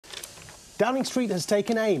Downing Street has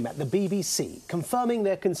taken aim at the BBC, confirming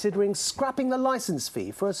they're considering scrapping the licence fee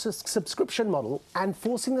for a subscription model and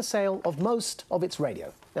forcing the sale of most of its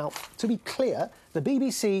radio. Now, to be clear, the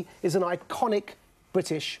BBC is an iconic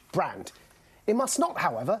British brand. It must not,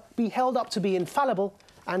 however, be held up to be infallible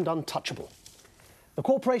and untouchable. The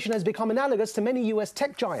corporation has become analogous to many US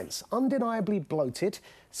tech giants, undeniably bloated,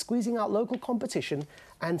 squeezing out local competition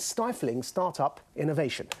and stifling start-up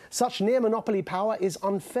innovation. Such near-monopoly power is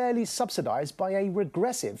unfairly subsidised by a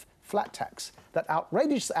regressive flat tax that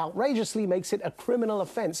outrageously makes it a criminal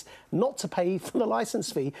offence not to pay for the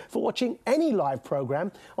licence fee for watching any live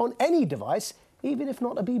programme on any device, even if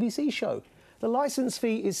not a BBC show. The licence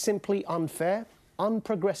fee is simply unfair,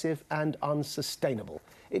 unprogressive and unsustainable.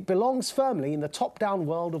 It belongs firmly in the top-down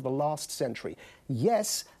world of the last century.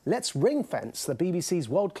 Yes, let's ring-fence the BBC's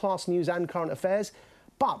world-class news and current affairs,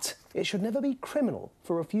 but it should never be criminal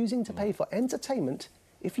for refusing to pay for entertainment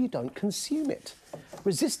if you don't consume it.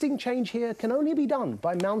 Resisting change here can only be done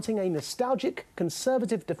by mounting a nostalgic,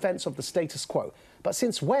 conservative defence of the status quo. But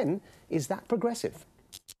since when is that progressive?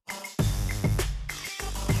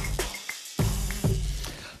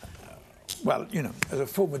 Well, you know, as a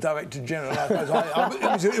former Director General, it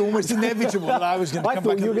was almost inevitable that I was going to come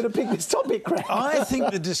back. I thought you were going to pick this topic, Craig. I think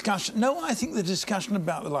the discussion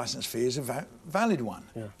about the licence fee is a valid one,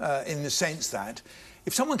 in the sense that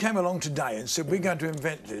if someone came along today and said, we're going to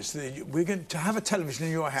invent this, we're going to have a television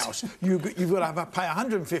in your house, you've got to pay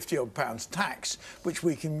 £150 tax, which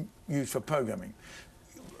we can use for programming,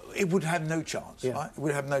 it would have no chance, right? It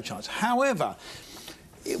would have no chance. However,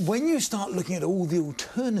 when you start looking at all the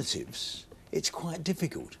alternatives, it's quite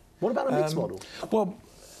difficult. What about a mixed model? Well,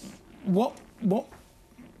 what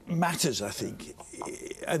matters, I think,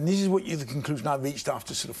 and this is the conclusion I reached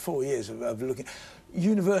after sort of 4 years of looking,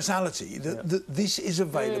 universality, that this is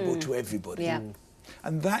available to everybody. And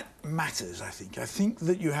that matters, I think. I think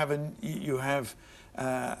that you have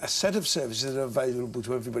a set of services that are available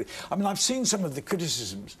to everybody. I mean, I've seen some of the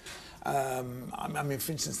criticisms. I mean,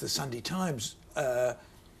 for instance, the Sunday Times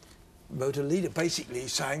wrote a leader basically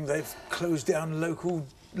saying they've closed down local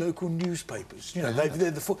newspapers. You know,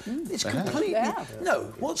 it's completely...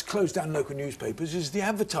 No, what's closed down local newspapers is the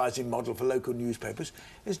advertising model for local newspapers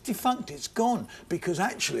is defunct, it's gone, because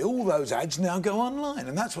actually all those ads now go online,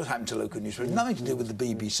 and that's what's happened to local newspapers, nothing to do with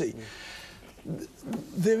the BBC.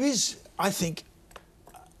 There is, I think,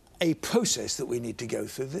 a process that we need to go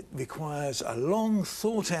through that requires a long,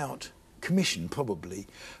 thought-out commission, probably,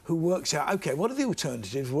 who works out, OK, what are the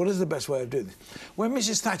alternatives, what is the best way of doing this? When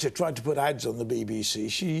Mrs Thatcher tried to put ads on the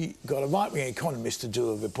BBC, she got a right-wing economist to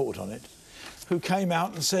do a report on it, who came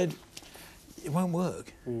out and said, it won't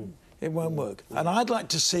work. It won't work. And I'd like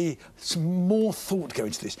to see some more thought go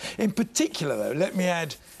into this. In particular, though, let me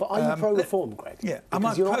add... But are you pro-reform, Greg? Yeah.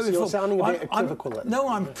 Because you're sounding a bit equivocal. No,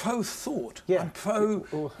 I'm pro-thought. Yeah. I'm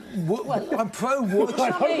pro... I'm pro-watch. I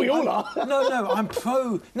hope we all are. No, I'm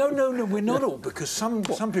pro... No, we're not all, because some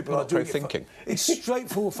people are doing pro-thinking. It's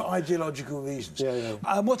straightforward for ideological reasons.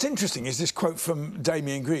 What's interesting is this quote from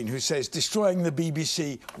Damien Green, who says, destroying the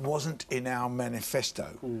BBC wasn't in our manifesto.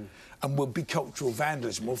 And would be cultural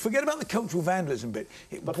vandalism. Well, forget about the cultural vandalism bit.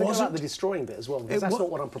 But forget about the destroying bit as well, because that's not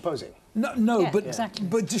what I'm proposing.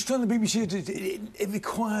 But destroying the BBC, it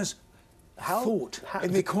requires thought. It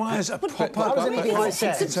requires a proper... How does anything I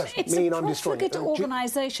said mean I'm destroying it? It's a profligate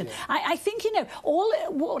organisation. I think, you know,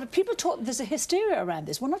 what people talk... There's a hysteria around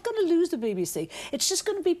this. We're not going to lose the BBC. It's just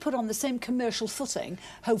going to be put on the same commercial footing,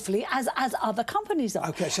 hopefully, as other companies are.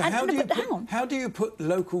 OK, so how do you put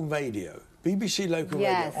local radio, BBC local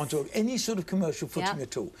radio, onto any sort of commercial footing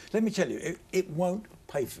at all? Let me tell you, it won't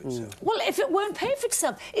pay for itself. Well, if it won't pay for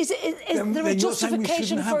itself, is there a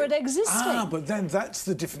justification for it existing? But then that's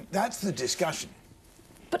the discussion.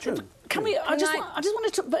 But can we? I just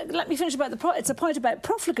wanted to. But let me finish about it's a point about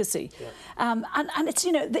profligacy, and it's,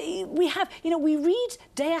 you know, we have, you know, we read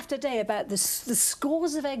day after day about the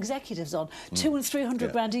scores of executives on 200 and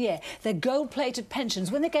 300 grand a year, their gold-plated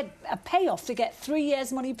pensions. When they get a payoff, they get 3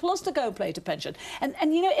 years' money plus the gold-plated pension.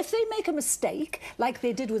 And you know, if they make a mistake like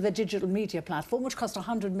they did with the digital media platform, which cost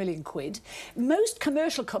 100 million quid, most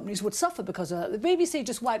commercial companies would suffer because of that. The BBC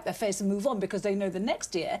just wipe their face and move on because they know the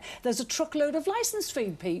next year there's a truckload of licence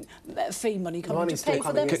fee money coming to pay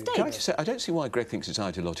for their mistakes. Can I just say, I don't see why Greg thinks it's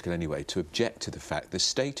ideological anyway to object to the fact the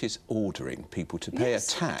state is ordering people to pay a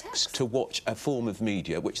tax to watch a form of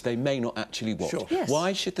media which they may not actually watch.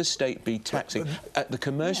 Why should the state be taxing at the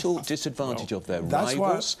commercial disadvantage of their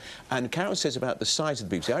rivals? And Carol says about the size of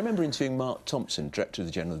the BBC. I remember interviewing Mark Thompson, Director of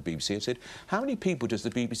the General of the BBC, and said, how many people does the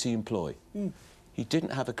BBC employ? He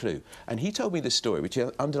didn't have a clue. And he told me this story, which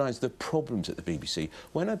underlines the problems at the BBC.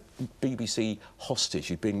 When a BBC hostage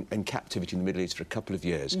who'd been in captivity in the Middle East for a couple of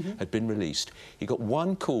years had been released, he got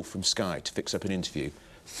one call from Sky to fix up an interview.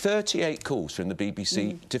 38 calls from the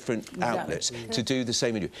BBC, different outlets, to do the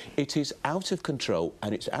same interview. It is out of control,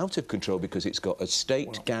 and it's out of control because it's got a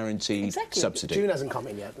state-guaranteed subsidy. June hasn't come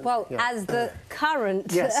in yet. Well, as the current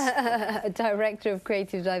Director of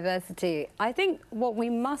Creative Diversity, I think what we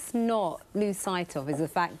must not lose sight of is the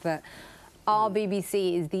fact that our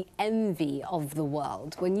BBC is the envy of the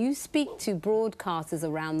world. When you speak to broadcasters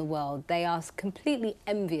around the world, they are completely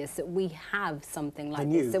envious that we have something like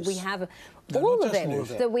this, that we have all of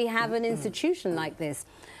it, that we have an institution like this.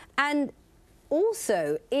 And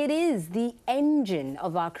also, it is the engine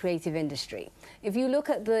of our creative industry. If you look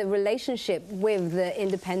at the relationship with the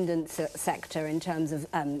independent sector in terms of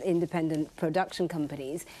independent production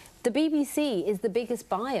companies, the BBC is the biggest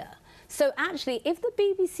buyer. So actually, if the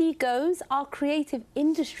BBC goes, our creative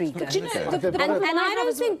industry goes. You know, and I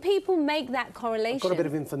don't think people make that correlation. I've got a bit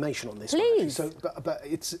of information on this. Please. So, but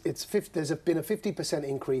there's been a 50%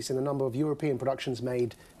 increase in the number of European productions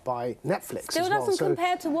made by Netflix. Still as well. doesn't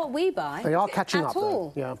compare to what we buy. They are catching up,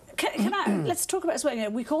 all. Yeah. Can I, let's talk about this. You know,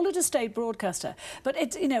 we call it a state broadcaster, but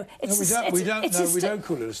it's, you know, it's no, we don't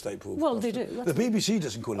call it a state broadcaster. Well, they do. The BBC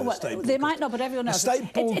doesn't call it a state broadcaster. They might not, but everyone knows. A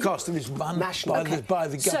state broadcaster is run by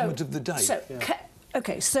the government of the day. So,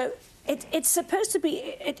 OK, so it's supposed to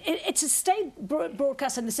be... it's a state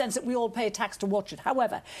broadcast in the sense that we all pay a tax to watch it.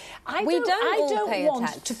 However, I don't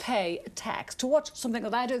want to pay a tax to watch something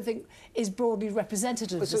that I don't think is broadly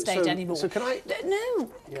representative of the state anymore. So can I...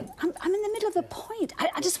 No, I'm in the middle of a point.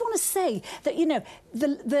 I just want to say that, you know,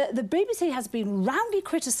 the BBC has been roundly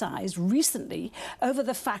criticised recently over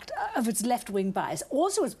the fact of its left-wing bias,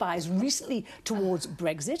 also its bias recently towards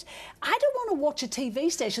Brexit. I don't want to watch a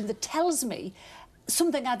TV station that tells me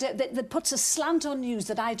something that puts a slant on news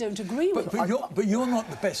that I don't agree with. But you're not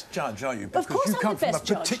the best judge, are you? Because of course you come I'm the best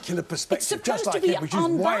from a particular perspective, just like him, which is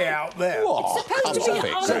way out there. It's supposed to be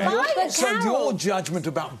unbiased. So your judgment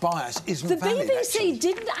about bias isn't valid, The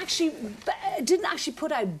BBC actually. didn't actually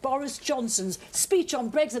put out Boris Johnson's speech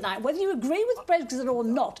on Brexit night. Whether you agree with Brexit or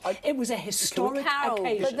not, it was a historic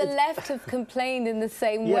occasion. But the left have complained in the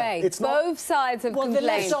same way. Both sides have complained. The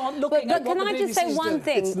left aren't looking at what the BBC is doing. But can I just say one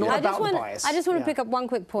thing? It's not about bias. I just want to pick up one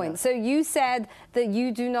quick point. So you said that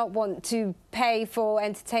you do not want to pay for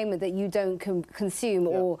entertainment that you don't consume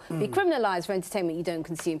or be criminalised for entertainment you don't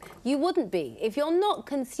consume. You wouldn't be. If you're not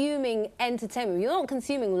consuming entertainment, you're not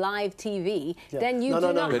consuming live TV, then you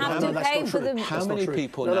do not have to pay for the... How many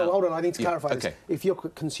people now... No, hold on, I need to clarify this. If you're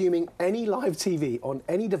consuming any live TV on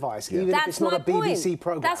any device, even if it's not a BBC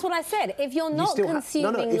programme... That's what I said. If you're not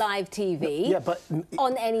consuming live TV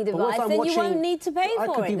on any device, then you won't need to pay for it.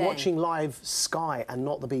 I could be watching live Sky and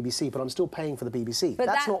not the BBC, but I'm still paying for the BBC. But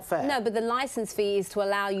that's not fair. No, but the licence fee is to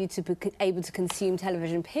allow you to be able to consume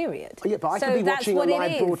television, period. Yeah, but I could be watching a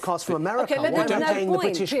live broadcast from America. Okay, Why am I paying the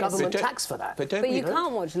British government tax for that? But you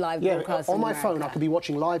can't watch live broadcasts on my phone, I could be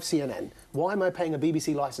watching live CNN. Why am I paying a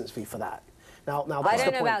BBC licence fee for that? Now that's I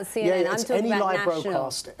don't know about CNN. I'm talking about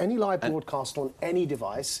national. Any live broadcast on any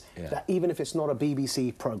device, that even if it's not a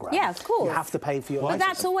BBC programme, of course, you have to pay for your. But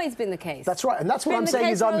that's always been the case. That's right, and that's what I'm saying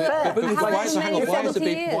is unfair. But why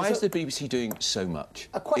is the BBC doing so much?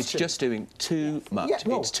 It's just doing too much.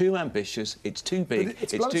 It's too ambitious. It's too big.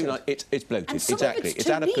 It's too it's bloated. Exactly. It's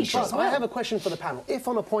out of control. I have a question for the panel. If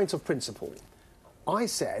on a point of principle, I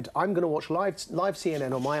said I'm going to watch live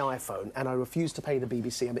CNN on my iPhone and I refuse to pay the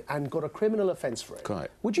BBC and got a criminal offence for it. Right.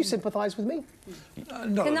 Would you sympathise with me?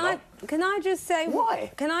 No. Can I just say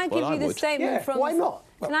why? Can I give you the statement from? Why not?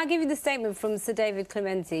 Can I give you the statement from Sir David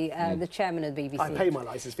Clementi, the chairman of the BBC? I pay my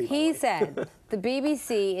licence fee. He said the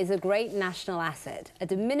BBC is a great national asset. A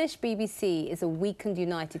diminished BBC is a weakened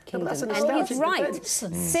United Kingdom, and he's right.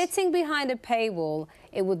 Sitting behind a paywall,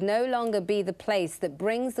 it would no longer be the place that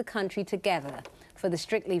brings the country together for the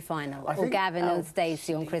Strictly final, or Gavin and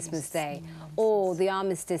Stacey on Christmas Day, or the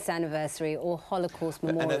Armistice anniversary, or Holocaust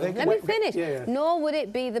Memorial. Let me finish. Nor would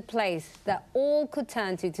it be the place that all could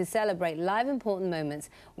turn to celebrate live important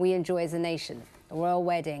moments we enjoy as a nation. A royal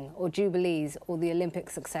wedding, or jubilees, or the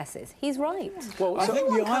Olympic successes. He's right. Well, I think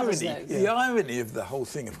the irony of the whole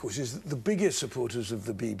thing, of course, is that the biggest supporters of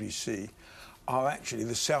the BBC are actually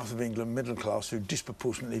the south of England middle class who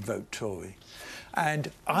disproportionately vote Tory.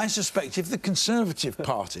 And I suspect if the Conservative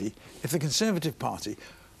Party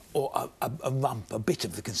or a rump, a bit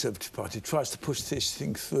of the Conservative Party tries to push this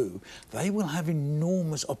thing through, they will have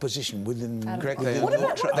enormous opposition within... Greg,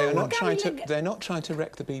 they're not trying to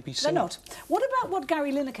wreck the BBC. They're not. What about what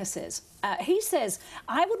Gary Lineker says? He says,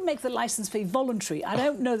 I would make the licence fee voluntary. I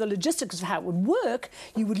don't know the logistics of how it would work.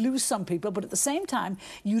 You would lose some people, but at the same time,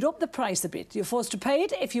 you'd up the price a bit. You're forced to pay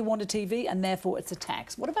it if you want a TV, and therefore it's a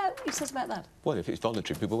tax. What he says about that? Well, if it's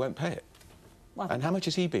voluntary, people won't pay it. Well, and how much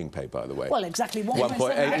is he being paid, by the way? Well, exactly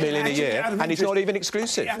 1.8 million a year, and he's not even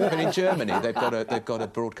exclusive. But in Germany, they've got a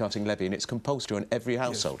broadcasting levy, and it's compulsory on every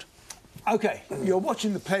household. Yes. OK, you're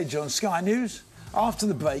watching The Pledge on Sky News. After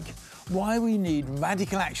the break, why we need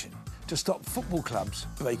radical action to stop football clubs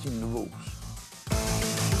breaking the rules.